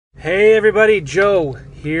Hey everybody, Joe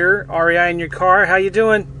here, REI in your car. How you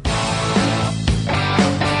doing?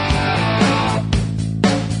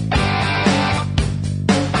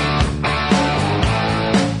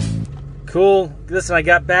 Cool. Listen, I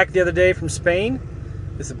got back the other day from Spain.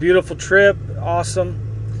 It's a beautiful trip,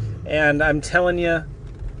 awesome. And I'm telling you,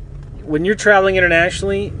 when you're traveling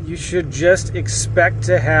internationally, you should just expect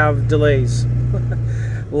to have delays.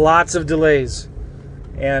 Lots of delays.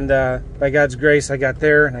 And by God's grace, I got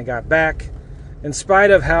there and I got back. In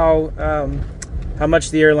spite of how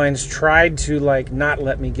much the airlines tried to not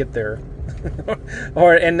let me get there,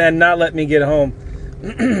 and then not let me get home,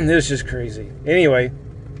 it was just crazy. Anyway,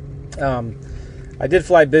 I did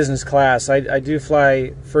fly business class. I do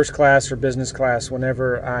fly first class or business class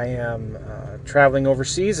whenever I am traveling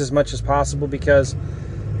overseas as much as possible because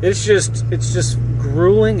it's just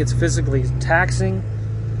grueling. It's physically taxing,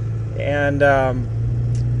 and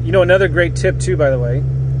another great tip too, by the way,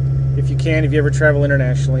 if you ever travel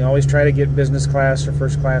internationally, always try to get business class or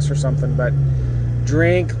first class or something, but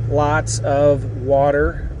drink lots of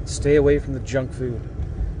water. Stay away from the junk food.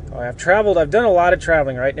 I've done a lot of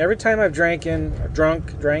traveling, right? And every time I've drank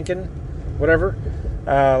whatever,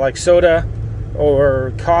 like soda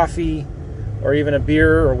or coffee or even a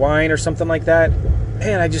beer or wine or something like that,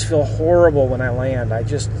 man, I just feel horrible when I land.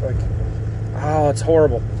 It's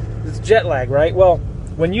horrible. It's jet lag, right? Well,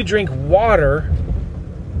 when you drink water,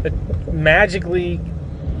 it magically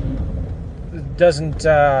doesn't,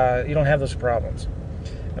 you don't have those problems.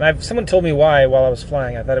 And someone told me why while I was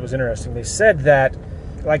flying. I thought it was interesting. They said that,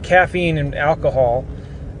 like caffeine and alcohol,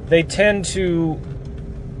 they tend to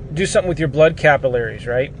do something with your blood capillaries,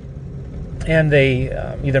 right? And they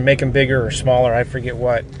either make them bigger or smaller, I forget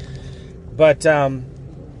what. But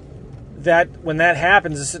that when that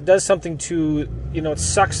happens, it does something to, it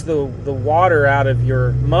sucks the water out of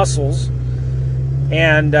your muscles,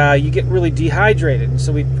 and you get really dehydrated. And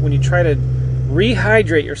so when you try to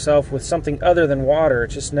rehydrate yourself with something other than water, it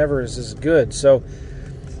just never is as good. So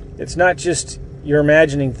it's not just you're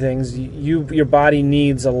imagining things. Your body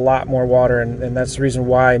needs a lot more water, and that's the reason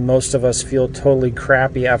why most of us feel totally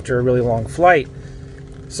crappy after a really long flight.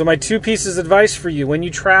 So my 2 pieces of advice for you when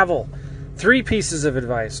you travel. 3 pieces of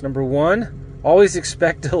advice. Number 1, always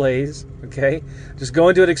expect delays, okay? Just go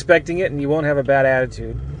into it expecting it and you won't have a bad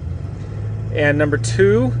attitude. And number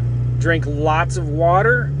 2, drink lots of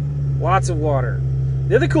water. Lots of water.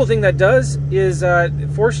 The other cool thing that does is it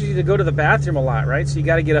forces you to go to the bathroom a lot, right? So you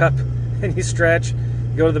got to get up and you stretch,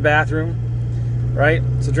 you go to the bathroom, right?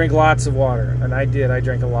 So drink lots of water. And I did. I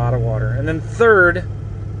drank a lot of water. And then 3rd,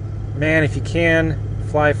 man, if you can,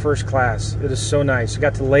 fly first class. It is so nice. You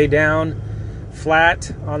got to lay down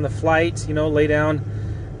flat on the flight, lay down,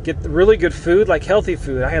 get really good food, like healthy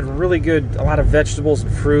food. I had a lot of vegetables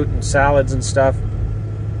and fruit and salads and stuff.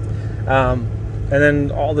 And then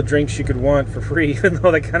all the drinks you could want for free, even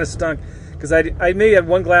though they kind of stunk. Because I maybe had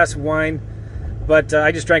 1 glass of wine, but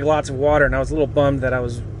I just drank lots of water, and I was a little bummed that I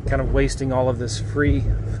was kind of wasting all of this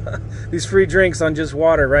these free drinks on just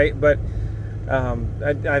water, right? But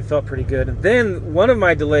I felt pretty good. And then one of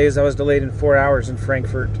my delays, I was delayed in 4 hours in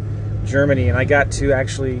Frankfurt, Germany, and I got to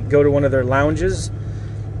actually go to one of their lounges,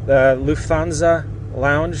 the Lufthansa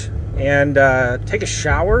lounge, and take a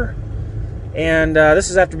shower. And this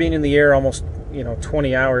is after being in the air almost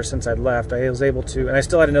 20 hours since I'd left. I was able to, and I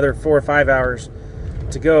still had another 4 or 5 hours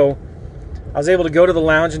to go. I was able to go to the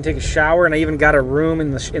lounge and take a shower, and I even got a room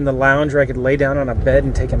in the lounge where I could lay down on a bed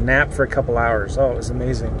and take a nap for a couple hours. Oh, it was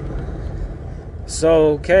amazing.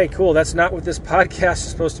 So, okay, cool. That's not what this podcast is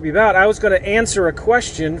supposed to be about. I was going to answer a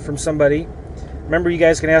question from somebody. Remember, you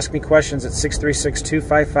guys can ask me questions at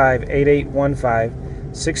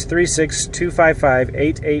 636-255-8815.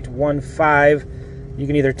 636-255-8815. You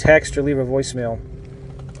can either text or leave a voicemail.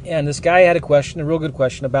 And this guy had a real good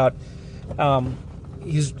question about,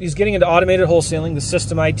 he's getting into automated wholesaling, the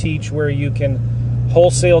system I teach where you can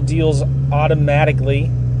wholesale deals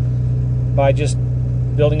automatically by just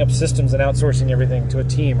building up systems and outsourcing everything to a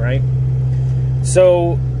team, right?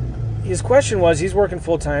 So his question was, he's working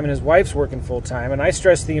full-time and his wife's working full-time, and I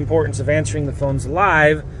stress the importance of answering the phones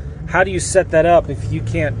live. How do you set that up if you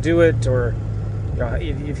can't do it, or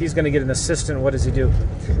if he's going to get an assistant, what does he do?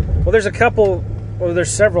 Well,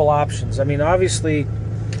 there's several options. I mean, obviously,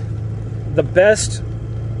 the best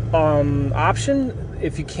option,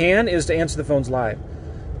 if you can, is to answer the phones live.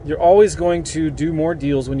 You're always going to do more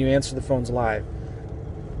deals when you answer the phones live.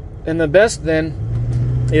 And the best then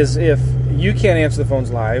is if you can't answer the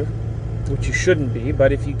phones live, which you shouldn't be,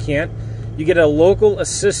 but if you can't, you get a local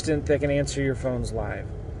assistant that can answer your phones live.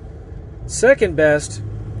 Second best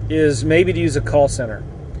is maybe to use a call center.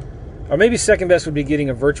 Or maybe second best would be getting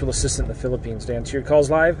a virtual assistant in the Philippines to answer your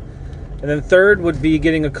calls live. And then third would be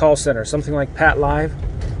getting a call center, something like Pat Live.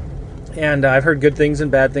 And I've heard good things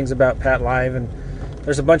and bad things about Pat Live, and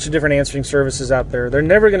there's a bunch of different answering services out there. They're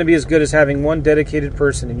never going to be as good as having one dedicated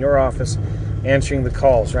person in your office answering the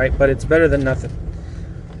calls, right? But it's better than nothing.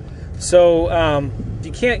 So if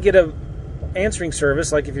you can't get a answering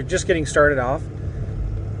service, like if you're just getting started off,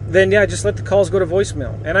 then yeah, just let the calls go to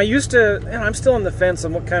voicemail. And I used to, and I'm still on the fence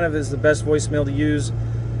on what kind of is the best voicemail to use.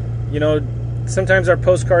 You know, sometimes our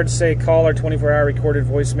postcards say call our 24-hour recorded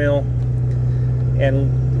voicemail,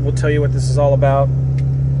 and we'll tell you what this is all about.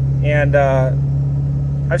 And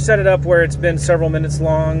I've set it up where it's been several minutes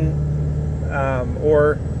long,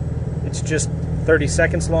 or it's just 30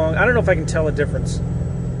 seconds long. I don't know if I can tell a difference.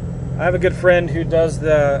 I have a good friend who does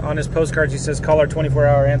on his postcards, he says call our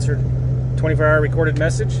 24-hour recorded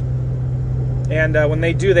message. And when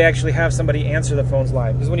they do, they actually have somebody answer the phones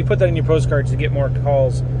live. Because when you put that in your postcards, you get more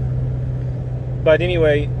calls. But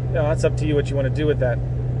anyway, that's up to you what you want to do with that.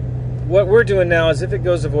 What we're doing now is if it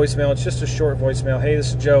goes to voicemail, it's just a short voicemail. Hey, this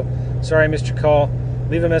is Joe. Sorry I missed your call.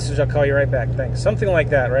 Leave a message. I'll call you right back. Thanks. Something like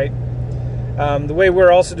that, right? The way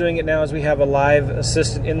we're also doing it now is we have a live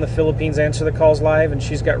assistant in the Philippines answer the calls live, and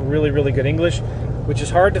she's got really, really good English, which is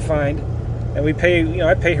hard to find. And we pay,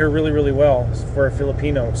 I pay her really, really well for a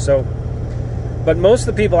Filipino. So, but most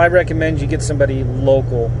of the people I recommend you get somebody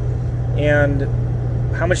local. And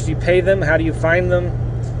how much do you pay them? How do you find them?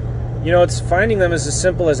 It's finding them is as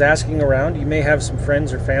simple as asking around. You may have some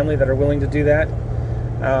friends or family that are willing to do that.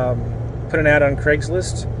 Put an ad on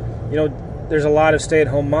Craigslist. There's a lot of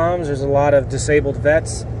stay-at-home moms. There's a lot of disabled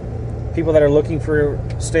vets, people that are looking for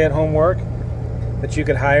stay-at-home work that you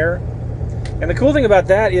could hire. And the cool thing about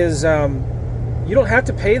that is you don't have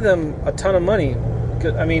to pay them a ton of money.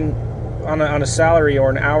 I mean, on a salary or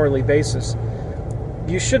an hourly basis.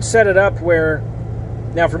 You should set it up where,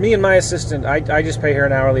 now for me and my assistant, I just pay her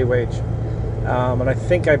an hourly wage. And I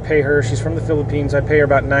think I pay her, she's from the Philippines, I pay her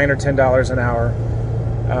about $9 or $10 an hour.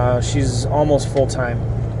 She's almost full-time.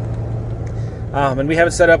 And we have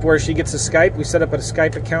it set up where she gets a Skype. We set up a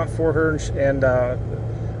Skype account for her, and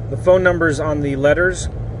the phone numbers on the letters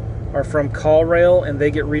are from CallRail, and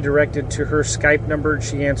they get redirected to her Skype number.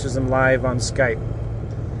 She answers them live on Skype.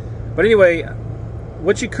 But anyway,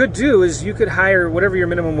 what you could do is you could hire whatever your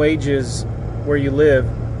minimum wage is where you live.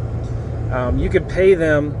 You could pay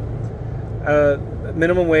them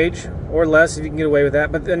minimum wage or less if you can get away with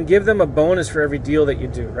that, but then give them a bonus for every deal that you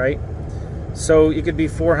do, right? So it could be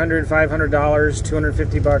 $400, $500,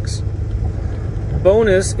 $250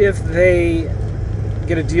 bonus if they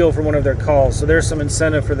get a deal for one of their calls. So there's some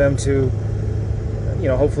incentive for them to,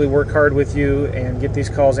 hopefully work hard with you and get these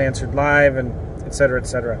calls answered live, and et cetera, et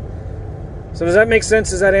cetera. So does that make sense?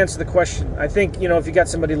 Does that answer the question? I think, if you got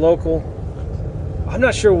somebody local, I'm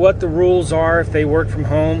not sure what the rules are if they work from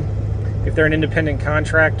home, if they're an independent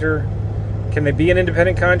contractor. Can they be an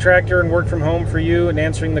independent contractor and work from home for you and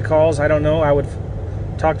answering the calls? I don't know. I would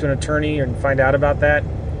talk to an attorney and find out about that.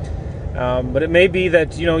 But it may be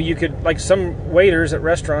that, you could, like some waiters at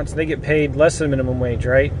restaurants, they get paid less than minimum wage,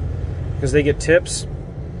 right? Because they get tips.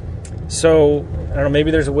 So, I don't know,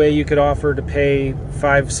 maybe there's a way you could offer to pay $5,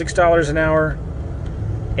 $6 an hour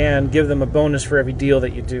and give them a bonus for every deal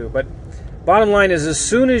that you do. But bottom line is, as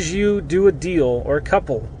soon as you do a deal or a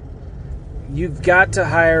couple, you've got to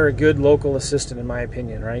hire a good local assistant, in my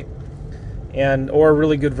opinion, right? Or a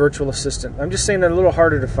really good virtual assistant. I'm just saying they're a little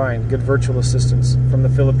harder to find, good virtual assistants from the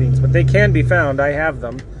Philippines. But they can be found. I have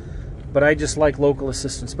them. But I just like local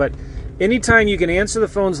assistants. But anytime you can answer the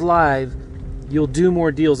phones live, you'll do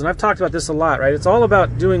more deals. And I've talked about this a lot, right? It's all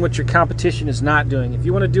about doing what your competition is not doing. If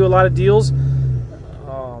you want to do a lot of deals,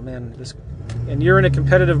 oh man, and you're in a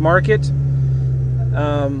competitive market,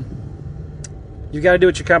 you've got to do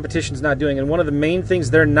what your competition's not doing. And one of the main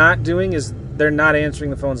things they're not doing is they're not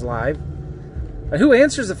answering the phones live. And who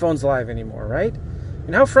answers the phones live anymore, right?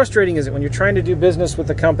 And how frustrating is it when you're trying to do business with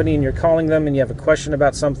a company and you're calling them and you have a question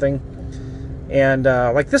about something? And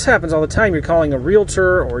like this happens all the time. You're calling a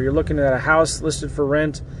realtor or you're looking at a house listed for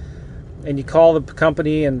rent, and you call the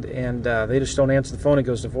company and they just don't answer the phone. It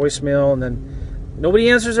goes to voicemail, and then nobody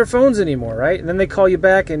answers their phones anymore, right? And then they call you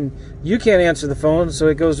back and you can't answer the phone, so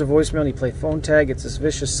it goes to voicemail and you play phone tag. It's this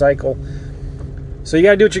vicious cycle. So you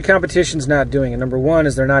got to do what your competition's not doing. And number one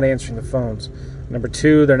is they're not answering the phones. Number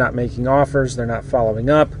two, they're not making offers. They're not following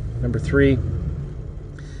up. Number three.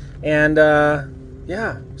 And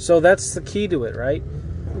yeah, so that's the key to it, right?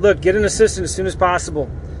 Look, get an assistant as soon as possible.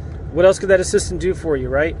 What else could that assistant do for you,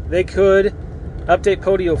 right? They could update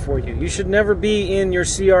Podio for you. You should never be in your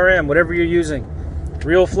CRM, whatever you're using.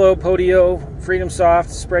 RealFlow, Podio, FreedomSoft,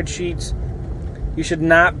 spreadsheets. You should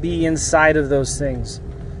not be inside of those things.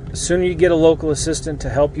 The sooner you get a local assistant to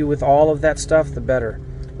help you with all of that stuff, the better.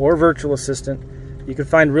 Or virtual assistant. You can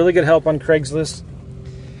find really good help on Craigslist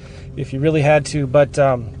if you really had to. But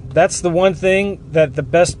that's the one thing, that the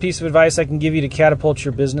best piece of advice I can give you to catapult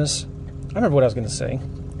your business. I remember what I was going to say.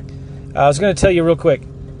 I was going to tell you real quick.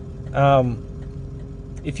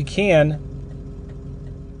 If you can,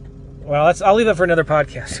 well, I'll leave that for another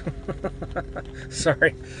podcast.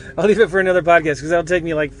 Sorry. I'll leave it for another podcast because that'll take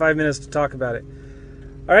me like 5 minutes to talk about it.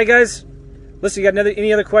 All right, guys. Listen, you got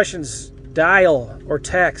any other questions? Dial or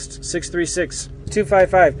text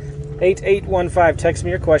 636-255-8815. Text me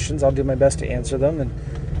your questions. I'll do my best to answer them.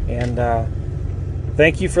 And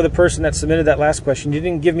thank you for the person that submitted that last question. You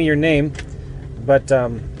didn't give me your name, but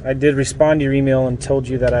I did respond to your email and told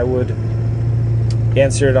you that I would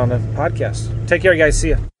answer it on the podcast. Take care, guys.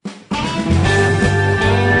 See ya.